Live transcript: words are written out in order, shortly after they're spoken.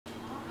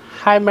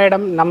Hi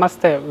madam,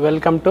 నమస్తే.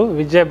 Welcome to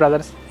Vijay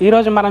brothers.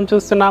 ఈరోజు మనం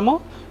చూస్తున్నాము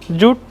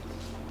jute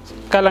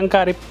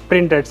Kalamkari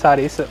printed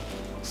saris.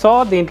 So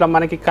దీంట్లో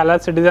మనకి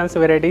కలర్స్, డిజైన్స్,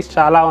 వెరైటీస్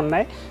చాలా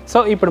ఉన్నాయి.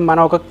 సో ఇప్పుడు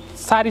మనం ఒక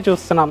సారీ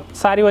చూస్తున్నాం.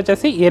 సారీ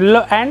వచ్చేసి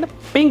yellow and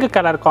pink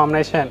colour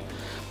combination.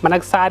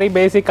 మనకు sorry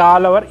basic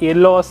all over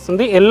yellow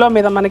వస్తుంది. ఎల్లో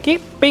మీద మనకి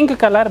పింక్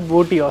కలర్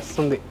బూటీ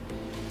వస్తుంది.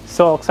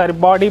 సో ఒకసారి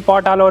బాడీ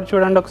పార్ట్ ఆల్ ఓవర్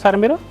చూడండి ఒకసారి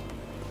మీరు.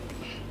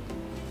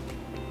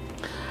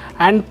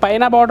 అండ్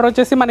పైన బార్డర్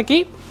వచ్చేసి మనకి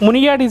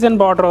మునియా డిజైన్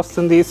బార్డర్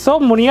వస్తుంది. సో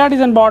మునియా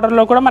డిజైన్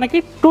బార్డర్లో కూడా మనకి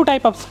 2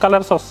 టైప్ ఆఫ్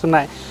కలర్స్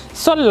వస్తున్నాయి.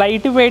 సో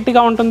లైట్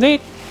వెయిట్గా ఉంటుంది,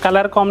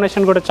 కలర్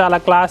కాంబినేషన్ కూడా చాలా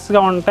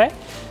క్లాస్గా ఉంటాయి.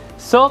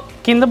 సో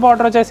కింద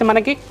బార్డర్ వచ్చేసి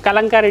మనకి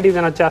కలంకారీ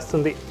డిజైన్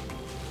వచ్చేస్తుంది.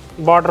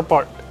 బార్డర్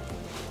పార్ట్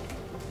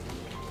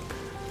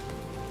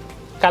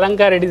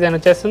కలంకారీ డిజైన్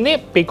వచ్చేస్తుంది.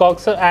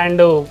 పీకాక్స్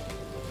అండ్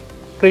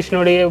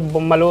కృష్ణుడి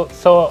బొమ్మలు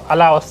సో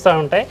అలా వస్తూ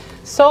ఉంటాయి.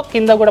 సో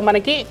కింద కూడా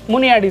మనకి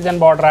మునియా డిజైన్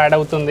బార్డర్ యాడ్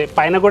అవుతుంది.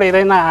 పైన కూడా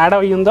ఏదైనా యాడ్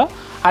అయ్యి ఉందో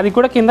అది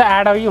కూడా కింద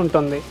యాడ్ అయ్యి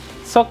ఉంటుంది.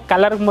 సో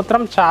కలర్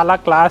మొత్తం చాలా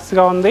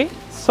క్లాస్గా ఉంది.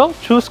 సో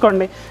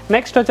చూసుకోండి.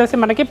 నెక్స్ట్ వచ్చేసి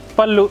మనకి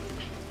పళ్ళు.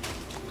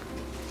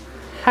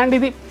 అండ్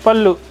ఇది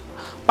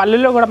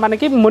పళ్ళులో కూడా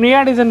మనకి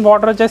మునియా డిజైన్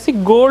బార్డర్ వచ్చేసి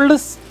గోల్డ్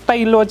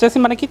స్టైల్లో వచ్చేసి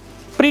మనకి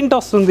ప్రింట్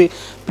వస్తుంది.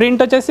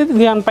 ప్రింట్ వచ్చేసి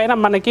దానిపైన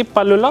మనకి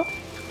పళ్ళులో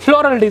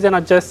ఫ్లోరల్ డిజైన్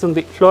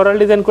వచ్చేస్తుంది. ఫ్లోరల్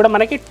డిజైన్ కూడా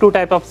మనకి 2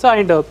 టైప్ ఆఫ్స్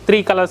అండ్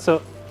 3 కలర్స్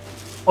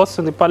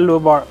వస్తుంది పళ్ళు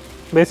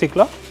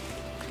బేసిక్లో.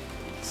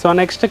 సో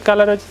నెక్స్ట్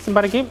కలర్ వచ్చేసి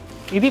మనకి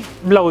ఇది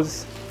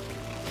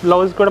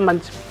బ్లౌజ్ కూడా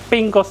మంచి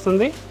పింక్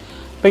వస్తుంది.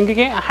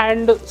 పింక్కి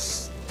hand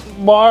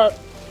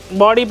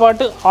body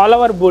part all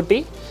over బూటీ.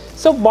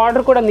 సో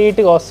బార్డర్ కూడా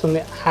నీట్గా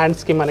వస్తుంది.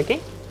 హ్యాండ్స్కి మనకి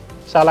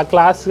చాలా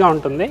క్లాస్గా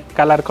ఉంటుంది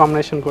కలర్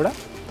కాంబినేషన్ కూడా.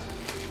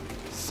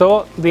 సో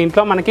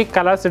దీంట్లో మనకి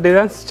కలర్స్,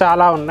 డిజైన్స్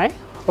చాలా ఉన్నాయి.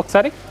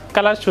 ఒకసారి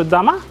కలర్స్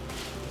చూద్దామా?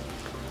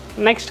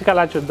 నెక్స్ట్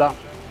కలర్ చూద్దాం.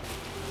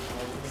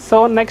 సో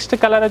నెక్స్ట్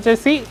కలర్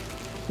వచ్చేసి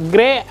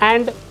గ్రే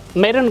అండ్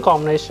మెరూన్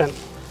కాంబినేషన్.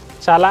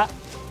 చాలా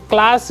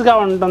క్లాస్గా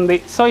ఉంటుంది.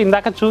 సో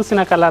ఇందాక చూసిన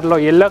కలర్లో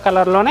ఎల్లో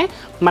కలర్లోనే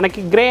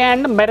మనకి grey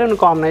and maroon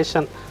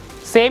combination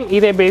same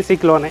ఇదే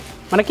బేసిక్లోనే.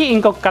 మనకి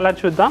ఇంకొక కలర్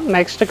చూద్దాం.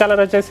 నెక్స్ట్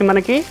కలర్ వచ్చేసి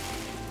మనకి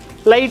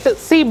light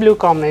sea blue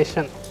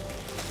combination.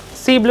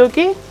 See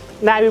బ్లూకి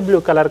navy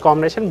blue colour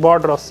combination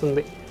border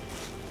వస్తుంది.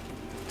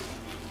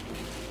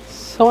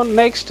 సో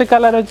నెక్స్ట్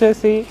కలర్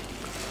వచ్చేసి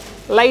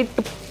light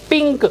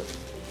pink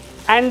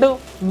and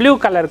blue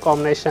colour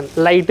combination.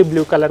 Light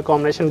blue colour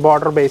combination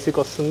border basic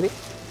వస్తుంది.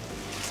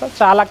 సో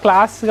చాలా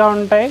క్లాస్గా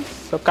ఉంటాయి.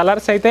 సో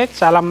కలర్స్ అయితే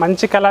చాలా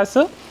మంచి కలర్స్,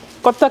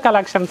 కొత్త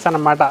కలెక్షన్స్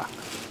అన్నమాట.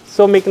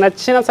 సో మీకు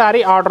నచ్చిన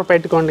సారీ ఆర్డర్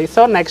పెట్టుకోండి.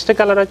 సో నెక్స్ట్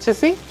కలర్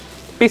వచ్చేసి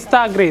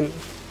పిస్తా green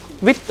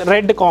with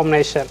red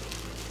combination.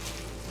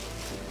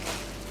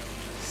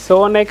 So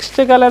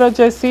next colour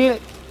వచ్చేసి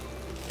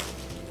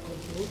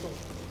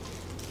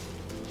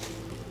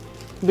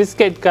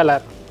biscuit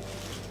colour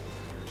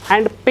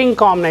and pink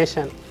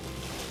combination.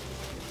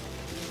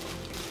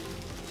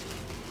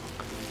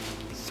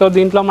 So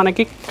దీంట్లో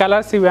మనకి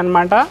కలర్స్ ఇవి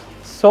అనమాట.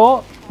 సో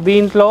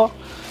దీంట్లో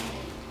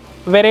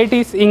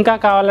వెరైటీస్ ఇంకా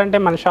కావాలంటే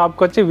మన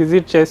షాప్కి వచ్చి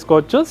విజిట్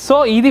చేసుకోవచ్చు. సో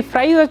ఇది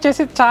ప్రైస్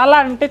వచ్చేసి చాలా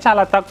అంటే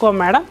చాలా తక్కువ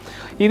మేడం.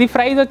 ఇది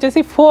ప్రైస్ వచ్చేసి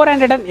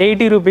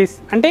 480 రూపీస్,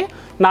 అంటే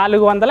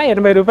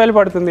 480 రూపాయలు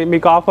పడుతుంది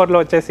మీకు ఆఫర్లో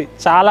వచ్చేసి.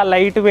 చాలా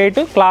లైట్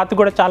వెయిట్, క్లాత్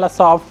కూడా చాలా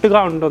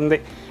సాఫ్ట్గా ఉంటుంది.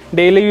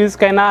 డైలీ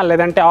యూస్కైనా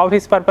లేదంటే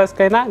ఆఫీస్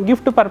పర్పస్కైనా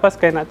గిఫ్ట్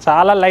పర్పస్కైనా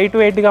చాలా లైట్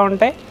వెయిట్గా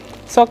ఉంటాయి.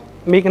 సో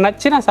మీకు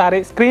నచ్చిన సారీ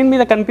స్క్రీన్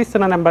మీద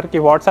కనిపిస్తున్న నెంబర్కి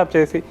వాట్సాప్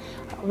చేసి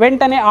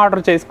వెంటనే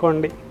ఆర్డర్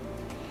చేసుకోండి.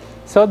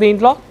 సో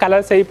దీంట్లో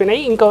కలర్స్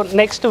అయిపోయినాయి. ఇంకో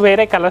నెక్స్ట్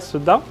వేరే కలర్స్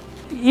చూద్దాం.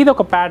 ఇది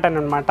ఒక ప్యాటర్న్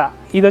అనమాట.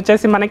 ఇది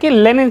వచ్చేసి మనకి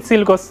లెనిన్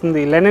సిల్క్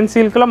వస్తుంది. లెనిన్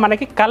సిల్క్లో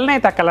మనకి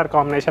కల్నేత కలర్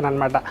కాంబినేషన్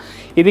అనమాట.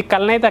 ఇది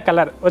కల్నేత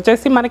కలర్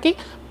వచ్చేసి మనకి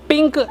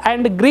pink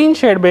and green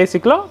shade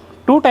బేసిక్లో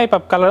 2 type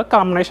of colour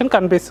combination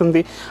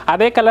కనిపిస్తుంది.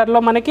 అదే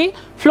కలర్లో మనకి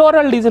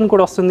ఫ్లోరల్ డిజైన్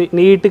కూడా వస్తుంది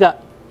నీట్గా.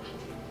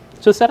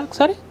 చూసారా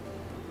ఒకసారి?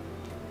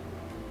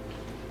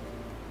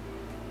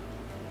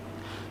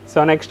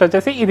 సో నెక్స్ట్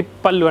వచ్చేసి ఇది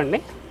పళ్ళు అండి.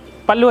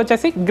 పళ్ళు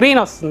వచ్చేసి గ్రీన్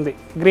వస్తుంది.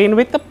 గ్రీన్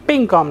విత్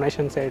పింక్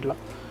కాంబినేషన్ సైడ్లో.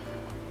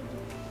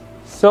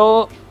 సో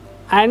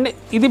అండ్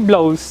ఇది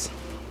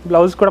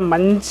బ్లౌజ్ కూడా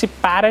మంచి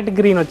ప్యారెట్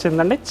గ్రీన్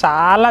వచ్చిందండి.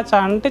 చాలా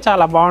అంటే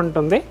చాలా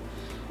బాగుంటుంది.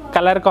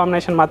 కలర్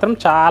కాంబినేషన్ మాత్రం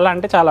చాలా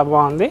అంటే చాలా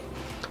బాగుంది.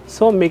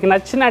 సో మీకు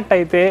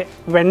నచ్చినట్టయితే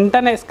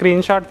వెంటనే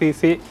స్క్రీన్ షాట్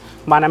తీసి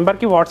మా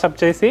నెంబర్కి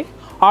వాట్సాప్ చేసి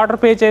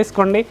ఆర్డర్ పే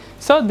చేసుకోండి.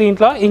 సో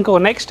దీంట్లో ఇంకో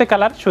నెక్స్ట్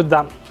కలర్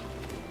చూద్దాం.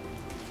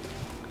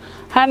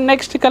 అండ్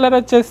నెక్స్ట్ కలర్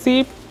వచ్చేసి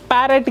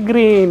ప్యారెట్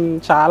గ్రీన్.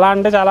 చాలా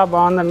అంటే చాలా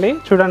బాగుందండి.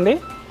 చూడండి,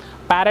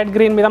 ప్యారెట్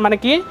గ్రీన్ మీద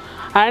మనకి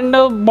అండ్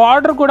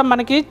బార్డర్ కూడా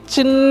మనకి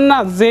చిన్న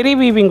జెరీ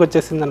వీవింగ్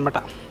వచ్చేసింది అనమాట.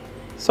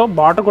 సో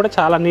బార్డర్ కూడా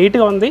చాలా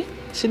నీట్గా ఉంది.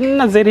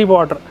 చిన్న జెరీ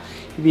బార్డర్.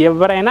 ఇది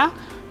ఎవరైనా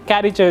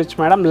క్యారీ చేయొచ్చు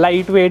మేడం.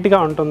 లైట్ వెయిట్గా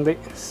ఉంటుంది.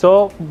 సో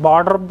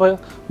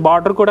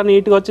బార్డర్ కూడా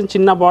నీట్గా వచ్చింది,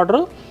 చిన్న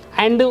బార్డర్.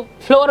 అండ్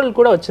ఫ్లోరల్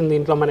కూడా వచ్చింది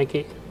దీంట్లో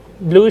మనకి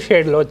బ్లూ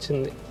షేడ్లో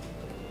వచ్చింది.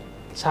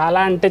 చాలా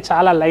అంటే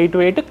చాలా లైట్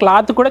వెయిట్,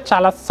 క్లాత్ కూడా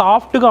చాలా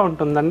సాఫ్ట్గా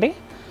ఉంటుందండి.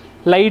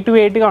 లైట్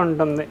వెయిట్గా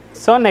ఉంటుంది.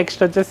 సో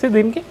నెక్స్ట్ వచ్చేసి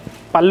దీనికి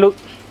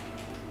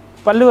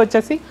పళ్ళు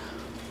వచ్చేసి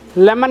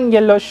లెమన్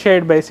yellow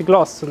షేడ్ బేసిక్లో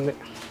వస్తుంది.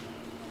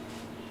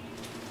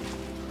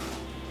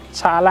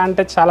 చాలా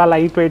అంటే చాలా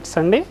లైట్ వెయిట్స్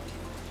అండి.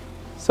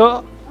 సో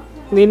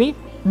దీని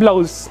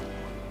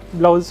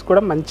బ్లౌజ్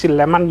కూడా మంచి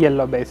లెమన్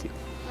ఎల్లో బేసిక్.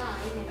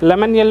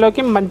 లెమన్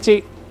ఎల్లోకి మంచి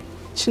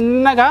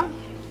చిన్నగా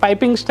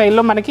పైపింగ్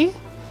స్టైల్లో మనకి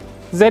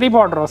జరీ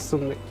బార్డర్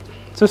వస్తుంది.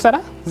 చూసారా,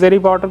 జరీ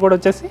బార్డర్ కూడా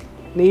వచ్చేసి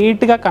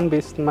నీట్గా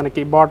కనిపిస్తుంది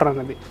మనకి. బార్డర్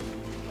అనేది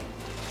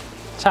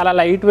చాలా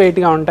లైట్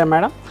వెయిట్గా ఉంటాయి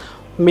మేడం.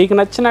 మీకు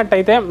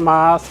నచ్చినట్టయితే మా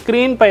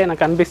స్క్రీన్ పైన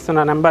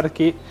కనిపిస్తున్న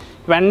నెంబర్కి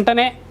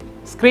వెంటనే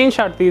స్క్రీన్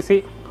షాట్ తీసి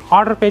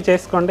ఆర్డర్ పే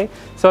చేసుకోండి.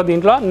 సో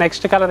దీంట్లో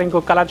నెక్స్ట్ కలర్,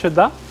 ఇంకొక కలర్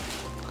చూద్దాం.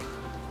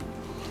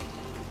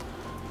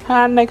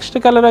 అండ్ నెక్స్ట్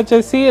కలర్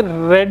వచ్చేసి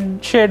రెడ్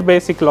షేడ్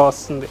బేసిక్లో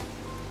వస్తుంది.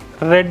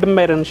 రెడ్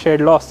మెరూన్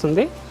షేడ్లో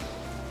వస్తుంది.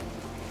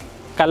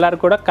 కలర్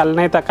కూడా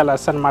కల్నేత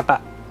కలర్స్ అనమాట,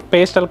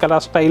 పేస్టల్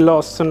కలర్ స్టైల్లో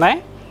వస్తున్నాయి.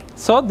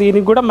 సో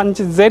దీనికి కూడా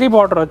మంచి జరీ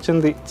బార్డర్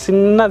వచ్చింది,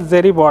 చిన్న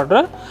జరీ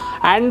బార్డర్.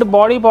 అండ్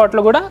బాడీ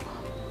పార్ట్లో కూడా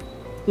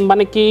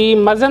మనకి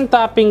మజంతా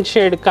పింక్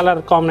షేడ్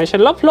కలర్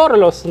కాంబినేషన్లో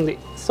ఫ్లోరల్ వస్తుంది.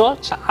 సో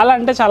చాలా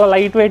అంటే చాలా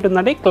లైట్ వెయిట్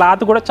ఉందండి.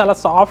 క్లాత్ కూడా చాలా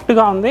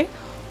సాఫ్ట్గా ఉంది.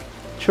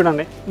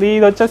 చూడండి,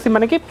 ఇది వచ్చేసి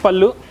మనకి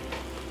పళ్ళు.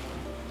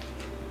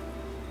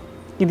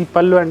 ఇది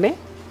పళ్ళు అండి.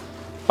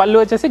 పళ్ళు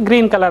వచ్చేసి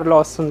గ్రీన్ కలర్లో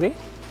వస్తుంది.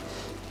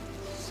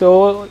 సో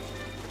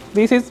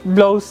దిస్ ఈజ్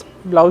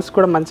బ్లౌజ్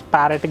కూడా మంచి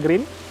ప్యారెట్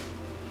గ్రీన్.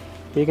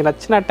 మీకు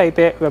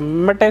నచ్చినట్టయితే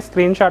వెంబటే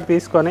స్క్రీన్ షాట్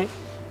తీసుకొని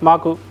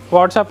మాకు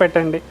వాట్సాప్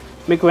పెట్టండి,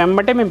 మీకు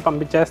వెంబటే మేము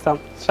పంపించేస్తాం.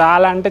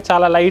 చాలా అంటే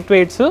చాలా లైట్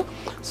వెయిట్స్.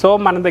 సో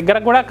మన దగ్గర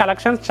కూడా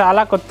కలెక్షన్స్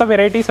చాలా కొత్త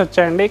వెరైటీస్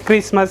వచ్చాయండి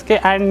క్రిస్మస్కి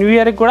అండ్ న్యూ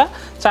ఇయర్కి కూడా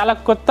చాలా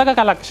కొత్తగా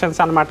కలెక్షన్స్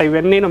అనమాట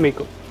ఇవన్నీ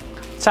మీకు.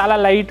 చాలా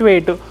లైట్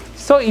వెయిట్.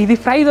 సో ఇది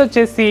ప్రైస్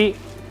వచ్చేసి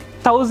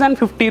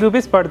 1050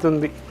 రూపీస్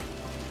పడుతుంది,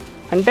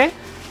 అంటే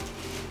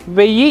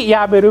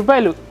 1050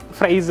 రూపాయలు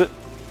ప్రైజ్.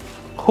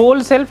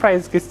 హోల్సేల్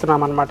ప్రైస్కి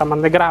ఇస్తున్నాం అనమాట. మన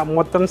దగ్గర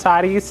మొత్తం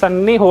సారీస్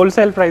అన్నీ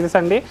హోల్సేల్ ప్రైజెస్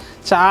అండి.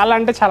 చాలా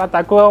అంటే చాలా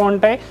తక్కువ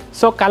ఉంటాయి.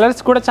 సో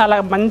కలర్స్ కూడా చాలా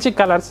మంచి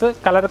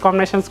కలర్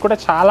కాంబినేషన్స్ కూడా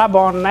చాలా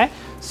బాగున్నాయి.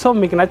 సో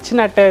మీకు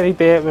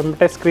నచ్చినట్టయితే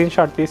వెంబటే స్క్రీన్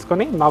షాట్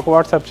తీసుకొని మాకు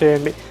వాట్సాప్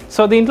చేయండి.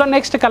 సో దీంట్లో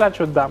నెక్స్ట్ కలర్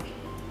చూద్దాం.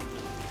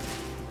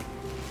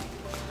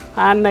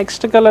 అండ్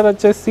నెక్స్ట్ కలర్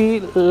వచ్చేసి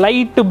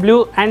light blue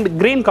and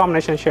green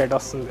combination shade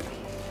వస్తుంది.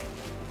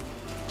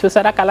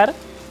 చూసారా colour,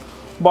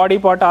 body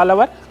part all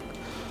over.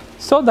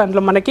 So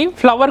దాంట్లో మనకి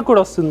ఫ్లవర్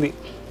కూడా వస్తుంది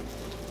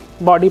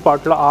బాడీ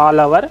పార్ట్లో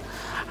all over.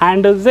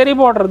 And zari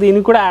border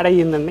దీనికి కూడా యాడ్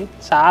అయ్యిందండి.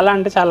 చాలా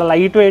అంటే చాలా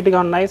లైట్ వెయిట్గా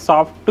ఉన్నాయి,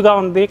 సాఫ్ట్గా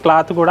ఉంది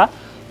క్లాత్ కూడా.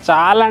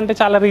 చాలా అంటే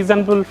చాలా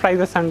రీజనబుల్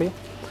ప్రైజెస్ అండి.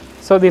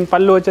 సో దీని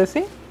పళ్ళు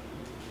వచ్చేసి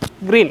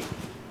గ్రీన్.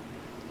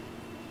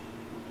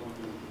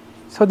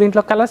 సో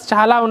దీంట్లో కలర్స్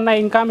చాలా ఉన్నాయి,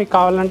 ఇంకా మీకు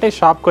కావాలంటే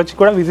షాప్కి వచ్చి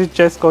కూడా విజిట్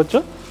చేసుకోవచ్చు.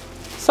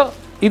 సో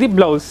ఇది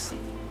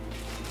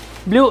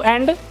బ్లూ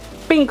అండ్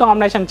పింక్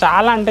కాంబినేషన్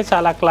చాలా అంటే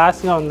చాలా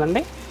క్లాస్గా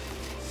ఉందండి.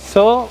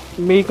 సో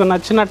మీకు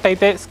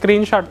నచ్చినట్టయితే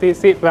స్క్రీన్ షాట్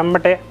తీసి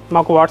వెంబటే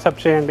మాకు వాట్సాప్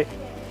చేయండి.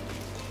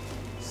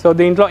 సో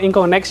దీంట్లో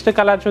ఇంకో నెక్స్ట్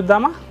కలర్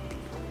చూద్దామా.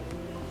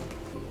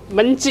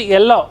 మంచి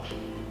yellow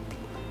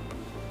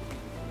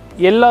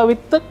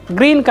with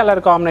green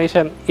colour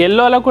combination.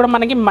 ఎల్లోలో కూడా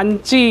మనకి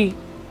మంచి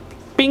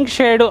పింక్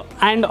షేడ్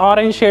అండ్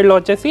ఆరెంజ్ షేడ్లో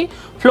వచ్చేసి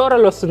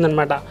ఫ్లోరల్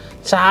వస్తుందన్నమాట.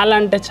 చాలా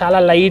అంటే చాలా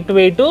light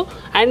weight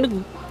and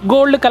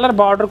gold colour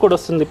border కూడా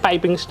వస్తుంది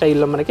పైపింగ్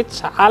స్టైల్లో మనకి.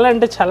 చాలా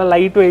అంటే చాలా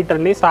లైట్ వెయిట్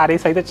అండి.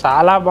 సారీస్ అయితే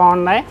చాలా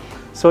బాగున్నాయి.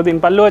 సో దీని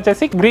పళ్ళు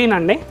వచ్చేసి గ్రీన్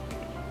అండి.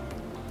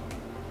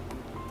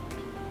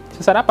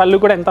 చూసారా పళ్ళు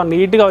కూడా ఎంత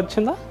నీట్గా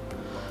వచ్చిందో.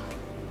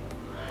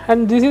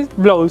 And this is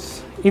blouse.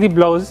 ఇది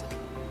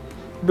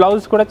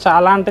బ్లౌజ్ కూడా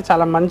చాలా అంటే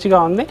చాలా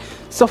మంచిగా ఉంది.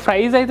 సో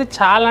ప్రైస్ అయితే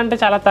చాలా అంటే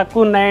చాలా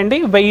తక్కువ ఉన్నాయండి.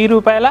 1000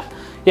 రూపాయల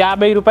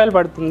 50 రూపాయలు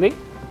పడుతుంది.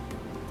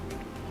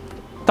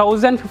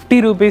 1050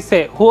 రూపీసే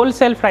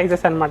హోల్సేల్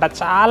ప్రైజెస్ అనమాట.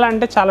 చాలా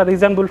అంటే చాలా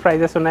రీజనబుల్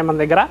ప్రైజెస్ ఉన్నాయి మన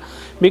దగ్గర.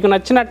 మీకు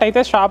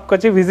నచ్చినట్టయితే షాప్కి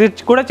వచ్చి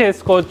విజిట్ కూడా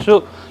చేసుకోవచ్చు.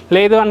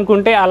 లేదు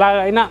అనుకుంటే అలా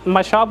అయినా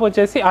మా షాప్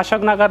వచ్చేసి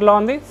అశోక్ నగర్లో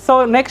ఉంది. సో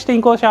నెక్స్ట్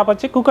ఇంకో షాప్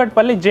వచ్చి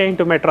Kukatpally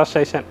J2 metro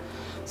station.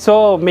 So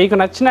మీకు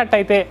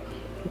నచ్చినట్టయితే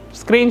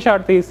స్క్రీన్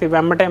షాట్ తీసి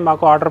వెంబటే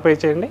మాకు ఆర్డర్ పే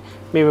చేయండి,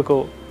 మీకు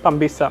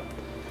పంపిస్తాం.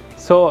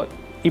 సో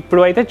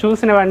ఇప్పుడు అయితే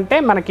చూసినవంటే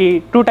మనకి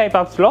 2 type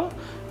ఆఫ్స్లో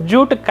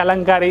jute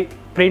Kalamkari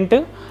print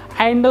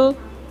and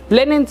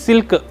Lenin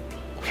silk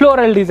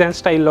floral design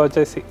స్టైల్లో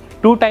వచ్చేసి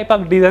 2 టైప్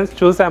ఆఫ్ డిజైన్స్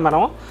చూసాం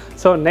మనం.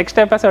 సో నెక్స్ట్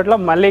ఎపిసోడ్లో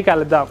మళ్ళీ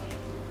కలుద్దాం.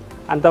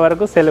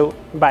 అంతవరకు సెలవు,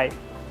 బాయ్.